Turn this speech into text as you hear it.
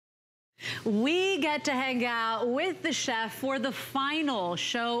we get to hang out with the chef for the final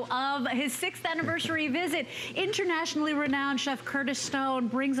show of his 6th anniversary visit. Internationally renowned Chef Curtis Stone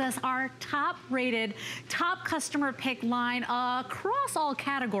brings us our top-rated, top customer pick line across all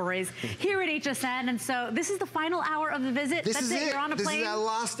categories here at HSN. And so this is the final hour of the visit. That's it. You're on a plane. This is our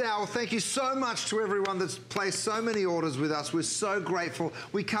last hour. Thank you so much to everyone that's placed so many orders with us. We're so grateful.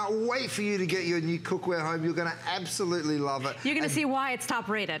 We can't wait for you to get your new cookware home. You're going to absolutely love it. You're going to see why it's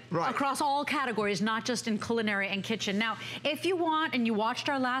top-rated across all categories, not just in culinary and kitchen. Now, if you want, and you watched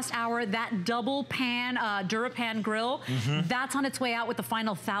our last hour, that double pan DuraPan grill, that's on its way out with the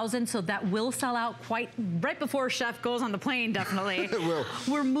final 1,000, so that will sell out right before Chef goes on the plane, definitely. It will.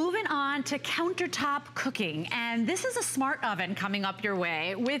 We're moving on to countertop cooking, and this is a smart oven coming up your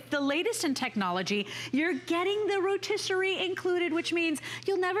way. With the latest in technology, you're getting the rotisserie included, which means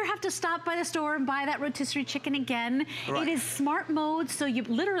you'll never have to stop by the store and buy that rotisserie chicken again. It is smart mode, so you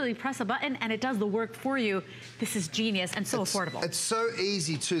literally press a button and it does the work for you. This is genius and so affordable. It's so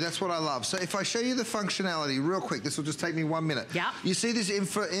easy too, that's what I love. So if I show you the functionality real quick, this will just take me 1 minute. You see this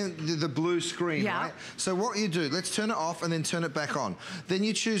info in the blue screen, right? So what you do, let's turn it off and then turn it back on. Then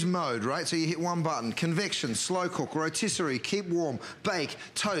you choose mode, right? So you hit one button, convection, slow cook, rotisserie, keep warm, bake,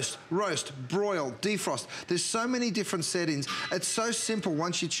 toast, roast, broil, defrost. There's so many different settings. It's so simple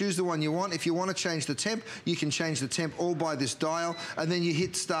once you choose the one you want. If you want to change the temp, you can change the temp all by this dial, and then you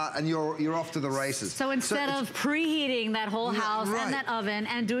hit start and you're off to the races. So instead of preheating that whole house and that oven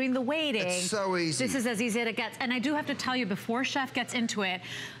and doing the waiting, it's so easy. This is as easy as it gets. And I do have to tell you, before Chef gets into it,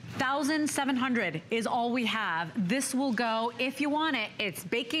 1,700 is all we have. This will go, if you want it, it's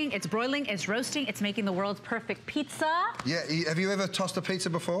baking, it's broiling, it's roasting, it's making the world's perfect pizza. Yeah, have you ever tossed a pizza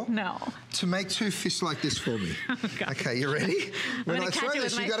before? No. To make 2 fists like this for me. Okay, you ready? When I throw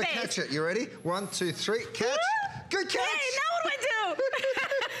this, you gotta catch it. You ready? 1, 2, 3, catch. Good catch! Hey, now what do I do?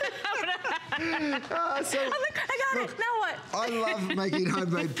 I got it, now what? I love making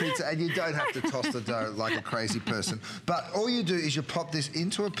homemade pizza, and you don't have to toss the dough like a crazy person. But all you do is you pop this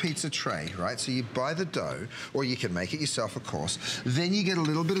into a pizza tray, right? So you buy the dough, or you can make it yourself, of course. Then you get a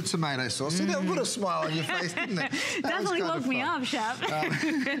little bit of tomato sauce. See, that put a smile on your face, didn't it? Definitely woke me up, Chef.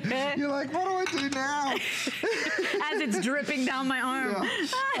 You're like, what do I do now? As it's dripping down my arm.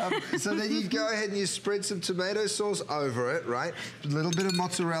 So then you go ahead and you spread some tomato sauce over it, right? A little bit of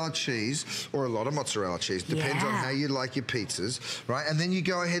mozzarella cheese, or a lot of mozzarella cheese, depends on how you like your pizzas, right? And then you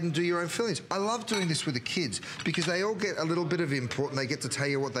go ahead and do your own fillings. I love doing this with the kids because they all get a little bit of input and they get to tell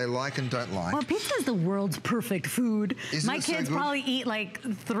you what they like and don't like. Well, pizza is the world's perfect food. Isn't my kids probably eat like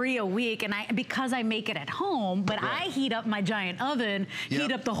 3 a week, and because I make it at home, but I heat up my giant oven,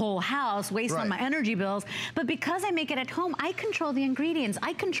 heat up the whole house, waste on my energy bills. But because I make it at home, I control the ingredients,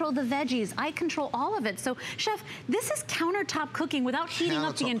 I control the veggies, I control all of it. So, Chef, this is countertop cooking without heating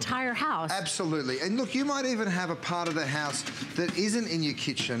up the entire house. Absolutely. And look, you might even have a part of the house that isn't in your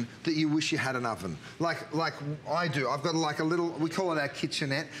kitchen that you wish you had an oven. Like I do. I've got like a little, we call it our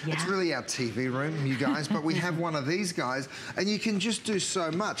kitchenette. It's really our TV room, you guys, but we have one of these guys, and you can just do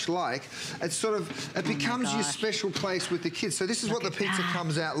so much. Like, it's sort of, it becomes your special place with the kids. So this is what the pizza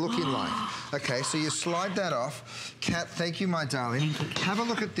comes out looking like. Okay, so you slide that off. Kat, thank you, my darling. Have a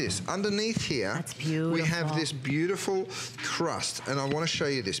look at this. Underneath here, we have this beautiful crust, and I want to show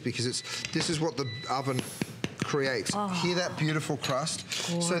you this because this is what the oven creates. Hear that beautiful crust?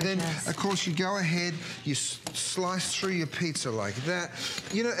 Gorgeous. So then, of course, you go ahead, you slice through your pizza like that.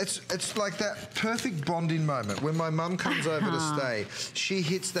 You know, it's like that perfect bonding moment. When my mum comes over to stay, she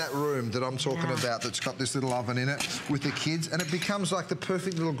hits that room that I'm talking about that's got this little oven in it with the kids, and it becomes like the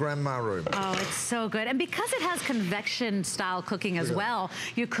perfect little grandma room. Oh, it's so good. And because it has convection style cooking as well,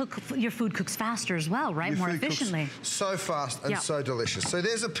 your food cooks faster as well, right? More efficiently. So fast and so delicious. So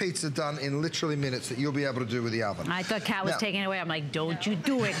there's a pizza done in literally minutes that you'll be able to do with the oven. I thought Kat was taking it away. I'm like, don't you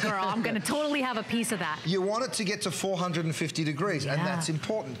do it, girl. I'm going to totally have a piece of that. You want it to get to 450 degrees, and that's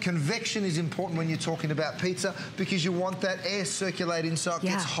important. Convection is important when you're talking about pizza because you want that air circulating so it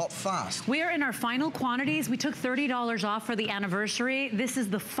gets hot fast. We are in our final quantities. We took $30 off for the anniversary. This is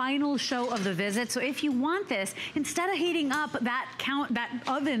the final show of the visit. So if you want this, instead of heating up that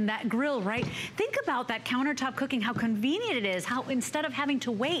oven, that grill, right? Think about that countertop cooking, how convenient it is, how instead of having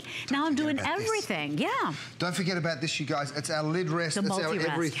to wait, now I'm doing everything. Don't forget about this, you guys. It's our lid rest. It's our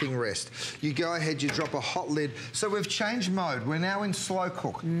everything rest. You go ahead, you drop a hot lid. So we've changed mode. We're now in slow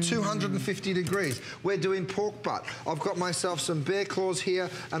cook, 250 degrees. We're doing pork butt. I've got myself some bear claws here,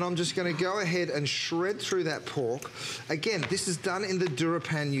 and I'm just going to go ahead and shred through that pork. Again, this is done in the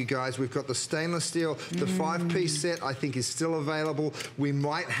DuraPan, you guys. We've got the stainless steel. The 5-piece set, I think, is still available. We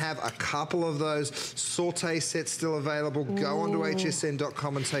might have a couple of those saute sets still available. Go onto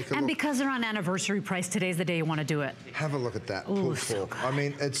hsn.com and take a look. And because they're on anniversary price, today's the day you want to do it. Have a look at that pulled pork. I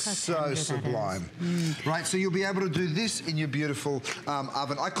mean, it's so sublime. Right, so you'll be able to do this in your beautiful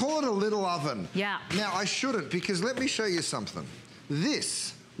oven. I call it a little oven. Yeah. Now, I shouldn't, because let me show you something.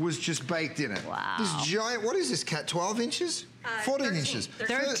 This was just baked in it. Wow. This giant, what is this, Kat, 12 inches? 14 inches.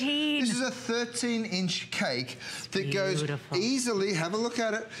 13. This is a 13-inch cake that goes easily, have a look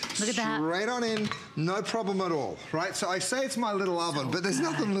at it, straight on in, no problem at all, right? So I say it's my little oven, but there's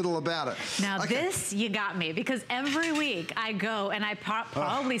nothing little about it. Now this, you got me, because every week I go and I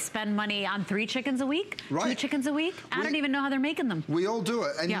probably spend money on 3 chickens a week, 2 chickens a week. I don't even know how they're making them. We all do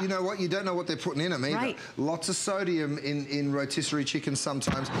it, and you know what? You don't know what they're putting in them either. Right. Lots of sodium in rotisserie chicken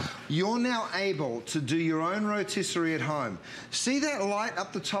sometimes. You're now able to do your own rotisserie at home. See that light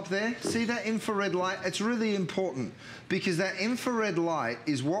up the top there? See that infrared light? It's really important because that infrared light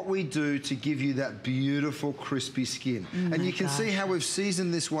is what we do to give you that beautiful crispy skin. And you can see how we've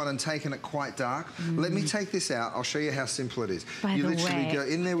seasoned this one and taken it quite dark. Let me take this out. I'll show you how simple it is. You literally go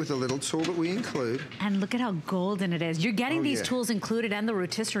in there with a little tool that we include. And look at how golden it is. You're getting these tools included and the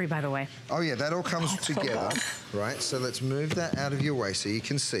rotisserie, by the way. Oh yeah, that all comes together, right? So let's move that out of your way so you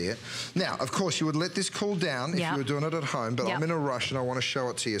can see it. Now, of course, you would let this cool down if you were doing it at home, but I'm in a rush and I want to show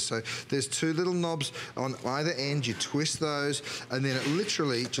it to you. So there's 2 little knobs on either end. You twist those and then it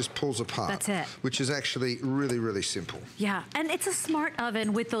literally just pulls apart. That's it. Which is actually really, really simple. Yeah, and it's a smart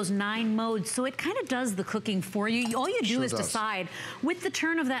oven with those 9 modes, so it kind of does the cooking for you. All you do is decide with the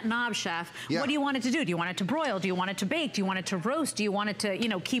turn of that knob, chef, what do you want it to do? Do you want it to broil? Do you want it to bake? Do you want it to roast? Do you want it to, you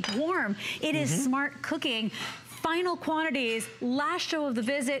know, keep warm? It is smart cooking. Final quantities, last show of the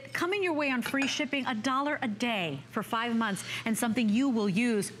visit, coming your way on free shipping, $1 a day for 5 months, and something you will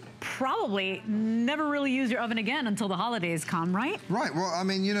use. Probably never really use your oven again until the holidays come, right? Right. Well, I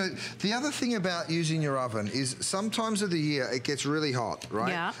mean, you know, the other thing about using your oven is sometimes of the year it gets really hot, right?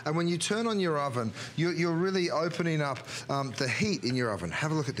 Yeah. And when you turn on your oven, you're really opening up the heat in your oven. Have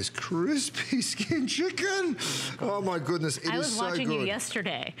a look at this crispy skin chicken. Oh my goodness, it is so good. I was watching you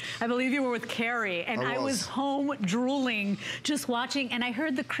yesterday. I believe you were with Carrie, and I was home drooling, just watching, and I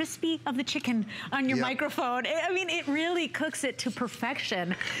heard the crispy of the chicken on your microphone. I mean, it really cooks it to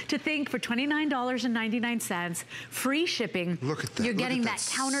perfection. To think for $29.99, free shipping, look at that. You're getting that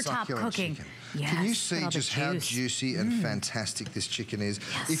countertop cooking. Chicken. Yes, can you see just how juicy and fantastic this chicken is?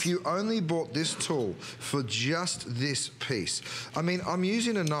 Yes. If you only bought this tool for just this piece, I mean, I'm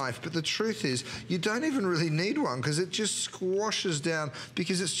using a knife, but the truth is you don't even really need one because it just squashes down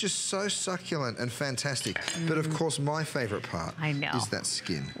because it's just so succulent and fantastic. But of course, my favorite part is that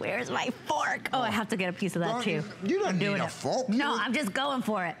skin. Where's my fork? Oh, I have to get a piece of that too. You don't need a fork. No, I'm just going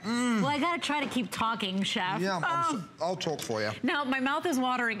for it. Well, I gotta try to keep talking, chef. Yeah, I'll talk for you. No, my mouth is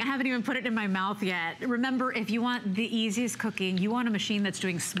watering. I haven't even put it in my mouth yet. Remember, if you want the easiest cooking, you want a machine that's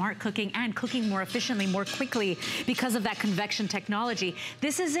doing smart cooking and cooking more efficiently, more quickly because of that convection technology.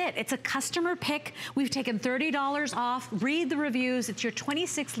 This is it. It's a customer pick. We've taken $30 off. Read the reviews. It's your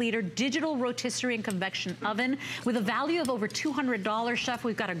 26-liter digital rotisserie and convection oven with a value of over $200, chef.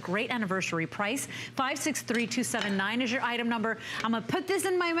 We've got a great anniversary price. 563279 is your item number. I'm gonna put this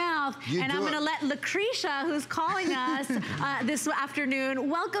in my mouth and I'm gonna let Lucretia, who's calling us this afternoon,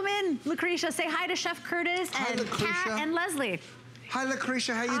 welcome in, Lucretia. Say hi to Chef Curtis and Kat and Leslie. Hi,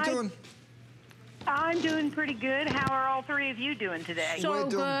 Lucretia. How you doing? I'm doing pretty good. How are all 3 of you doing today? We're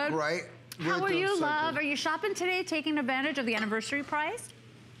doing great. How are you, love? Are you shopping today, taking advantage of the anniversary price?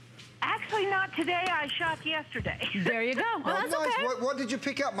 Actually, not today. I shopped yesterday. There you go. Well, that's nice. okay. What did you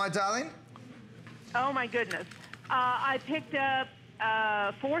pick up, my darling? Oh, my goodness. I picked up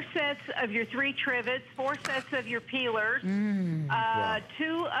 4 sets of your 3 trivets, 4 sets of your peelers, 2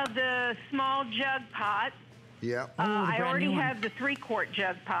 of the small jug pots. Yeah. I already have the 3-quart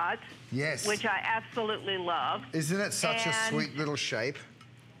jug pots. Yes. Which I absolutely love. Isn't it such a sweet little shape?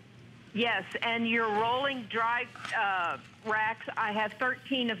 Yes, and your rolling dry racks, I have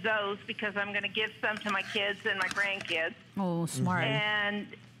 13 of those because I'm going to give some to my kids and my grandkids. Oh, smart.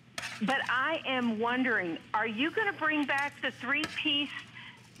 But I am wondering, are you going to bring back the 3-piece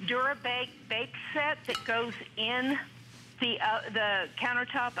DuraBake bake set that goes in the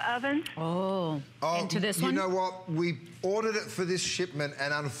countertop ovens. Oh, into this one? You know what? We ordered it for this shipment,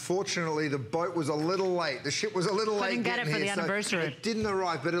 and unfortunately, the boat was a little late. The ship was a little late. Couldn't get it for the anniversary. So it didn't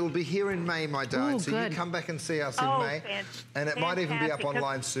arrive, but it'll be here in May, my darling. So you come back and see us in May. And it might even be up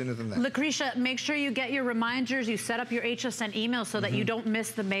online sooner than that. Lucretia, make sure you get your reminders. You set up your HSN email so that you don't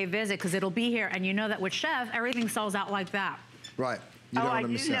miss the May visit, because it'll be here. And you know that with Chef, everything sells out like that. Right. I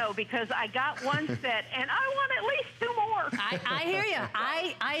do know, because I got one set and I want at least 2 more. I hear you.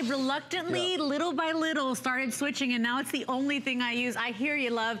 I reluctantly, little by little, started switching, and now it's the only thing I use. I hear you,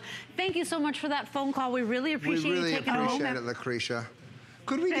 love. Thank you so much for that phone call. We really appreciate you taking a moment. We really appreciate it, Lucretia.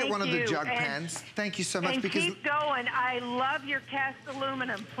 Could we get one of the jug pans? Thank you so much. And keep going. I love your cast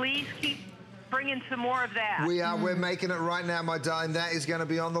aluminum. Please keep bringing some more of that. We are. We're making it right now, my darling. That is going to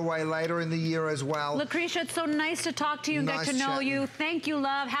be on the way later in the year as well. Lucretia, it's so nice to talk to you and get to know you. Thank you,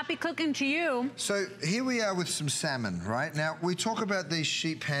 love. Happy cooking to you. So here we are with some salmon, right? Now, we talk about these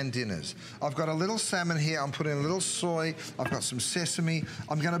sheet pan dinners. I've got a little salmon here. I'm putting a little soy. I've got some sesame.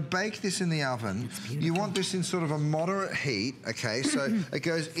 I'm going to bake this in the oven. You want this in sort of a moderate heat, okay? So it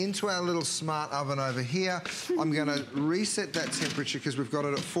goes into our little smart oven over here. I'm going to reset that temperature because we've got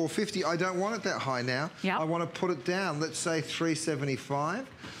it at 450. I don't want it that high now. I want to put it down, let's say 375.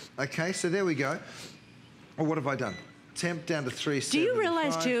 Okay, so there we go. Or what have I done? Temp down to 375. Do you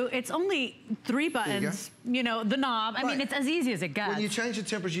realize, too, it's only 3 buttons, you know, the knob. I mean, it's as easy as it gets. When you change the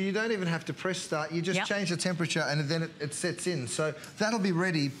temperature, you don't even have to press start. You just change the temperature and then it sets in. So that'll be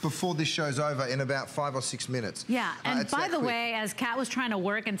ready before this show's over in about 5 or 6 minutes. Yeah, and by the way, as Kat was trying to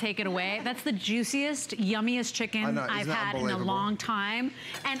work and take it away, that's the juiciest, yummiest chicken I've had in a long time.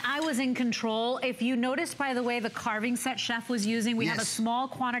 And I was in control. If you noticed, by the way, the carving set Chef was using, we have a small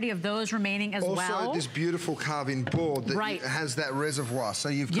quantity of those remaining as well. Also, this beautiful carving board that has that reservoir. So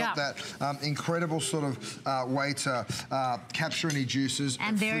you've got that incredible sort of way to capture any juices.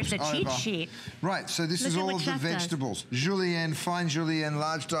 And there's a cheat sheet. Right, so this is all of the vegetables. Julienne, fine julienne,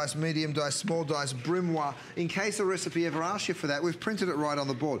 large dice, medium dice, small dice, brunoise. In case a recipe ever asks you for that, we've printed it right on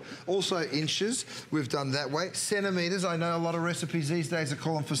the board. Also inches, we've done that way. Centimetres, I know a lot of recipes these days are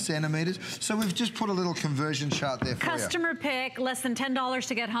calling for centimetres. So we've just put a little conversion chart there for you. Customer pick, less than $10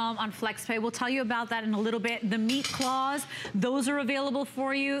 to get home on FlexPay. We'll tell you about that in a little bit. The meat claws, those are available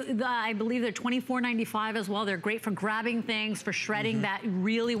for you. I believe they're $24.95 as well. They're great for grabbing things, for shredding that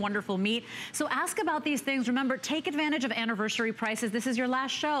really wonderful meat. So ask about these things. Remember, take advantage of anniversary prices. This is your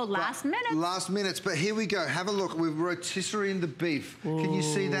last show, last minute. Last minutes, but here we go. Have a look. We've rotisserie the beef. Ooh. Can you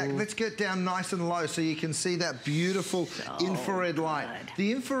see that? Let's get down nice and low so you can see that beautiful infrared light.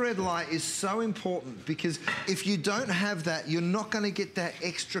 The infrared light is so important because if you don't have that, you're not going to get that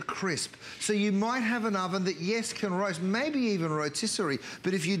extra crisp. So you might have an oven that, yes, can roast, maybe even rotisserie,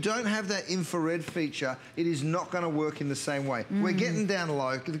 but if you don't have that infrared feature, it is not going to work in the same way. We're getting down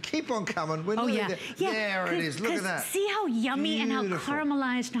low. Keep on coming. We're nearly there. There it is. Look at that. See how yummy and how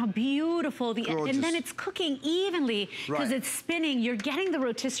caramelized and how beautiful. And then it's cooking evenly because it's spinning. You're getting the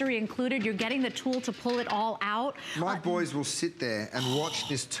rotisserie included. You're getting the tool to pull it all out. My boys will sit there and watch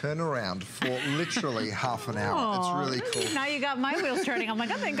this turn around for literally half an hour. It's really cool. Now you got my wheels turning. I'm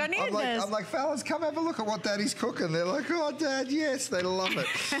like, I think I need this. I'm like, fellas, come have a look at what Daddy's cooking. They're like, oh, Dad, yes. They love it.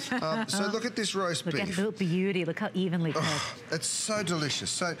 So look at this roast beef. Look at the beauty. Look how evenly cooked. It's so delicious.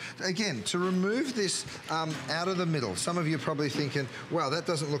 So again, to remove this out of the middle, some of you are probably thinking, wow, that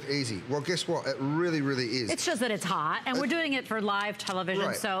doesn't look easy. Well, guess what? It really, really is. It's just that it's hot, and we're doing it for live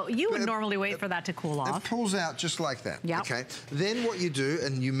television, so you would normally wait for that to cool off. It pulls out just like that, okay? Then what you do,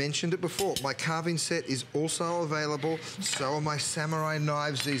 and you mentioned it before, my carving set is also available. So are my samurai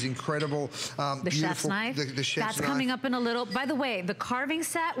knives, these incredible, the chef's knife. The chef's knife. That's coming up in a little. By the way, the carving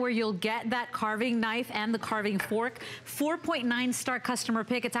set where you'll get that carving knife and the carving fork, 4.9-star customer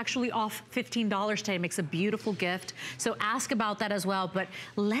pick. It's actually off $15 today. It makes a beautiful gift. So ask about that as well. But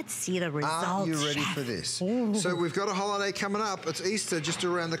let's see the results. Are you ready for this? Ooh. So we've got a holiday coming up. It's Easter just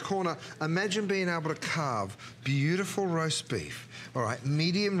around the corner. Imagine being able to carve beautiful roast beef. All right,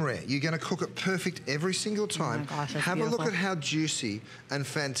 medium rare. You're going to cook it perfect every single time. Oh my gosh, that's Have beautiful. a look at how juicy and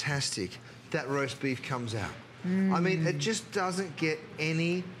fantastic that roast beef comes out. I mean, it just doesn't get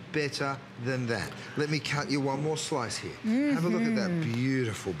any better than that. Let me cut you one more slice here. Have a look at that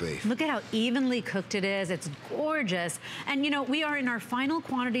beautiful beef. Look at how evenly cooked it is. It's gorgeous. And you know, we are in our final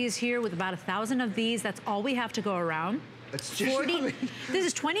quantities here with about 1,000 of these. That's all we have to go around. It's just, 40. I mean, This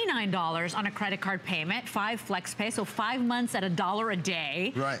is $29 on a credit card payment, 5 flex pay, so 5 months at $1 a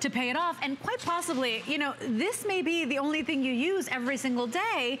day to pay it off. And quite possibly, you know, this may be the only thing you use every single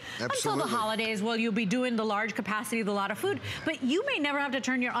day until the holidays. Well, you'll be doing the large capacity of a lot of food, but you may never have to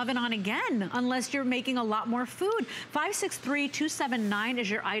turn your oven on again unless you're making a lot more food. 563-279 is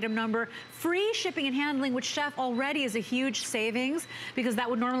your item number. Free shipping and handling, which, Chef, already is a huge savings because that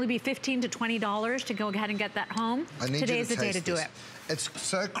would normally be $15 to $20 to go ahead and get that home. Today's the day to do it. It's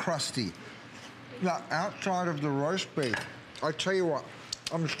so crusty. Now, outside of the roast beef, I tell you what,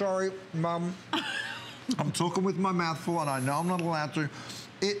 I'm sorry, Mum. I'm talking with my mouth full and I know I'm not allowed to.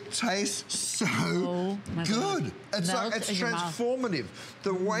 It tastes so good. It's like, it's transformative.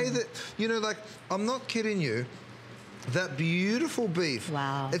 The way that, you know, like, I'm not kidding you. That beautiful beef.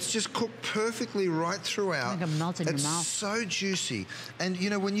 Wow. It's just cooked perfectly right throughout. Like a melt in your mouth. It's so juicy. And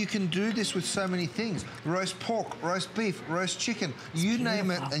you know, when you can do this with so many things, roast pork, roast beef, roast chicken, you name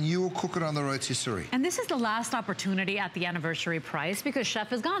it, and you will cook it on the rotisserie. And this is the last opportunity at the anniversary price because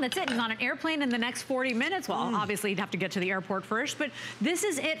Chef is gone. That's it. He's on an airplane in the next 40 minutes. Well, obviously he'd have to get to the airport first, but this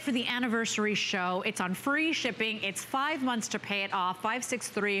is it for the anniversary show. It's on free shipping. It's 5 months to pay it off.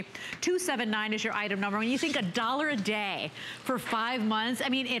 563-279 is your item number. When you think $1 a day for 5 months, I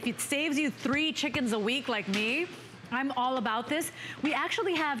mean, if it saves you 3 chickens a week like me, I'm all about this. We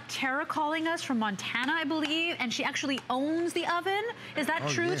actually have Tara calling us from Montana, I believe, and she actually owns the oven. Is that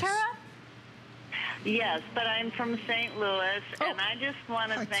true, Tara? Yes, but I'm from St. Louis, and I just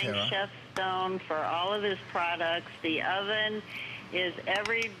want to thank Chef Stone for all of his products. The oven is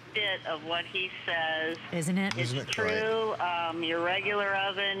every bit of what he says. Isn't it? It's true. Your regular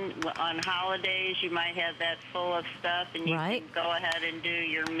oven, on holidays, you might have that full of stuff, and you can go ahead and do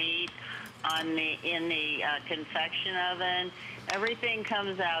your meat in the convection oven. Everything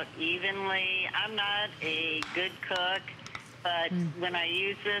comes out evenly. I'm not a good cook, but when I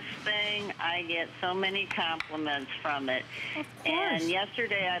use this thing, I get so many compliments from it. And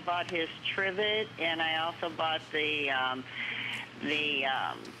yesterday I bought his trivet, and I also bought the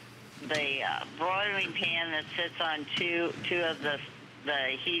broiling pan that sits on two of the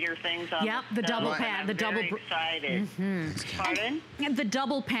heater things on the double pan. The double. Excited. Pardon? And the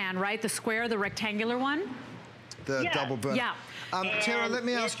double pan, right? The square, the rectangular one. The double burn. Yeah. Tara, let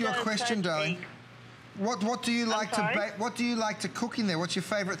me ask you a question, darling. What do you like to bake? What do you like to cook in there? What's your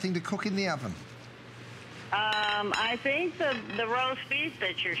favorite thing to cook in the oven? I think the roast beef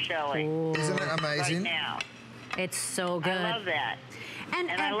that you're showing. Ooh. Isn't it amazing? Right now. It's so good. I love that. And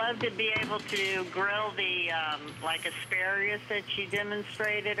I love to be able to grill the, like asparagus that you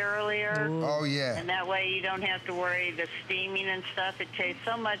demonstrated earlier. Ooh. Oh, yeah. And that way you don't have to worry the steaming and stuff. It tastes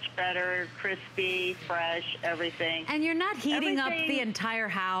so much better, crispy, fresh, everything. And you're not heating up the entire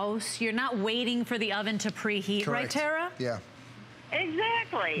house. You're not waiting for the oven to preheat, right, Tara? Yeah.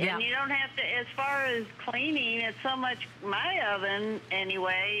 Exactly. Yeah. And you don't have to, as far as cleaning, it's so much, my oven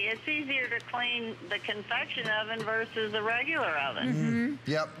anyway, it's easier to clean the convection oven versus a regular oven.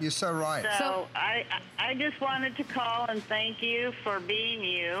 Yep, you're so right. So I just wanted to call and thank you for being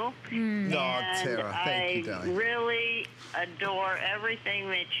you. No, Tara, thank you, darling. I really adore everything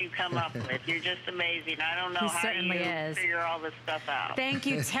that you come up with. You're just amazing. I don't know how you figure all this stuff out. Thank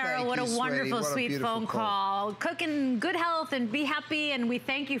you, Tara. What a wonderful, sweet phone call. Cook in good health and be happy, and we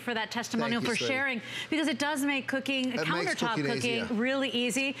thank you for that testimonial, for sharing, because it does make cooking, countertop cooking really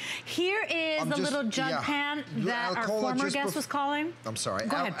easy. Here is the little jug pan that our former guest was calling. I'm sorry.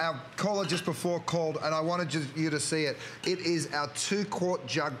 Our caller just before called, and I wanted you to see it. It is our 2-quart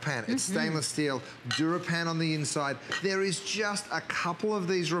jug pan. It's stainless steel, DuraPan on the inside. There is just a couple of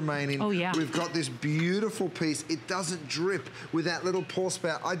these remaining. Oh, yeah. We've got this beautiful piece. It doesn't drip with that little pour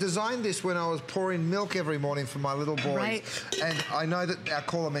spout. I designed this when I was pouring milk every morning for my little boys. And I know that our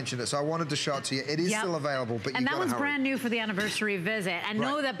caller mentioned it, so I wanted to show it to you. It is still available, but and that one's brand new for the anniversary visit. And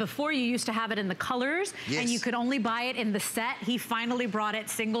know that before you used to have it in the colors, and you could only buy it in the set. He finally brought it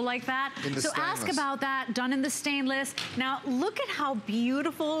single like that. So ask about that, done in the stainless. Now, look at how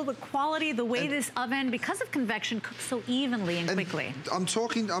beautiful the quality, the way this oven, because of convection, cooks so evenly and quickly. I'm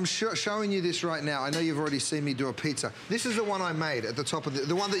showing you this right now. I know you've already seen me do a pizza. This is the one I made at the top of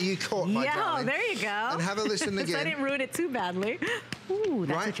the one that you caught, my darling. There you go. And have a listen again. So I didn't ruin it too badly. Ooh,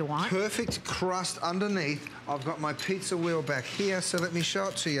 that's what you want. Perfect crust underneath. I've got my pizza wheel back here, so let me show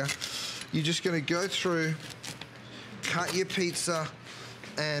it to you. You're just going to go through, cut your pizza,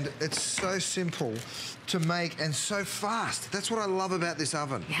 and it's so simple to make and so fast. That's what I love about this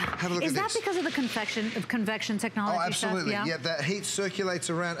oven. Yeah. Have a look at this. Is that because of the convection technology? Oh, absolutely. Chef? Yeah, that heat circulates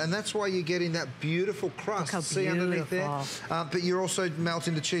around, and that's why you're getting that beautiful crust. Look how See underneath there? beautiful. But you're also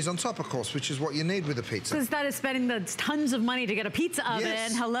melting the cheese on top, of course, which is what you need with a pizza. Instead of spending the tons of money to get a pizza oven,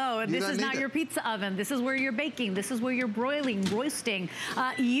 Yes. hello, You this don't is need not it. your pizza oven. This is where you're baking. This is where you're broiling, roasting.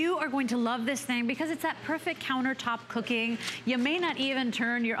 You are going to love this thing because it's that perfect countertop cooking. You may not even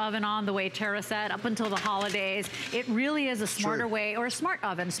turn your oven on the way Tara said up until the holidays. It really is a smarter way, or a smart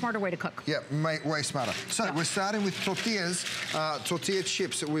oven, smarter way to cook. Yeah, way smarter. So we're starting with tortillas, tortilla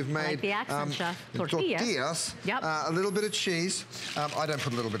chips that we've made. I like the accent, Chef. Tortillas. Yep. A little bit of cheese. I don't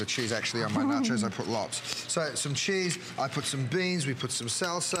put a little bit of cheese actually on my nachos. I put lots. So some cheese. I put some beans. We put some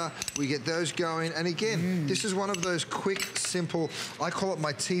salsa. We get those going. And again, this is one of those quick, simple. I call it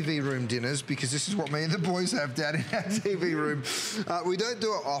my TV room dinners because this is what me and the boys have down in our TV room. We don't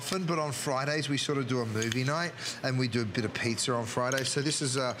do it often, but on Fridays we sort of do a movie night. And we do a bit of pizza on Friday. So this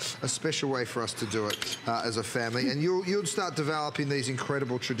is a special way for us to do it as a family. And you'll start developing these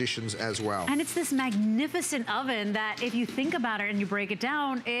incredible traditions as well. And it's this magnificent oven that if you think about it and you break it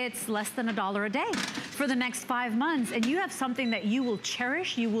down, it's less than $1 a day for the next 5 months. And you have something that you will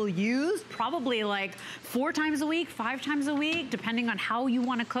cherish, you will use probably like 4 times a week, 5 times a week, depending on how you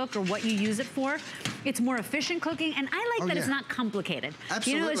want to cook or what you use it for. It's more efficient cooking. And I like that it's not complicated.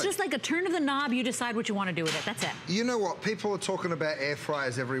 Absolutely. You know, it's just like a turn of the knob. You decide what you want to do with it. That's it. You know what? People are talking about air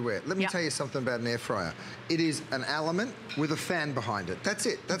fryers everywhere. Let me tell you something about an air fryer. It is an element with a fan behind it. That's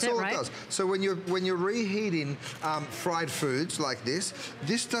it. That's all it does. So when you're reheating fried foods like this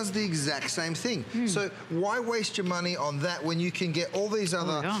does the exact same thing. So why waste your money on that when you can get all these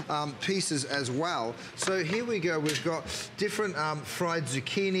other pieces as well? So here we go. We've got different fried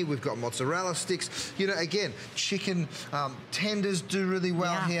zucchini. We've got mozzarella sticks. You know, again, chicken tenders do really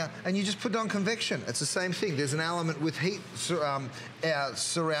well here. And you just put it on convection. It's the same thing. There's an element with heat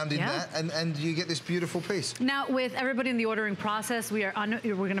surrounding that, and you get this beautiful piece. Now, with everybody in the ordering process, we're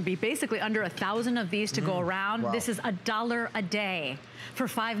going to be basically under 1,000 of these to go around. Wow. This is $1 a day for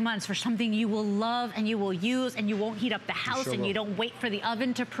 5 months for something you will love and you will use, and you won't heat up the house, and you don't wait for the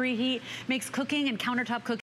oven to preheat. Makes cooking and countertop cooking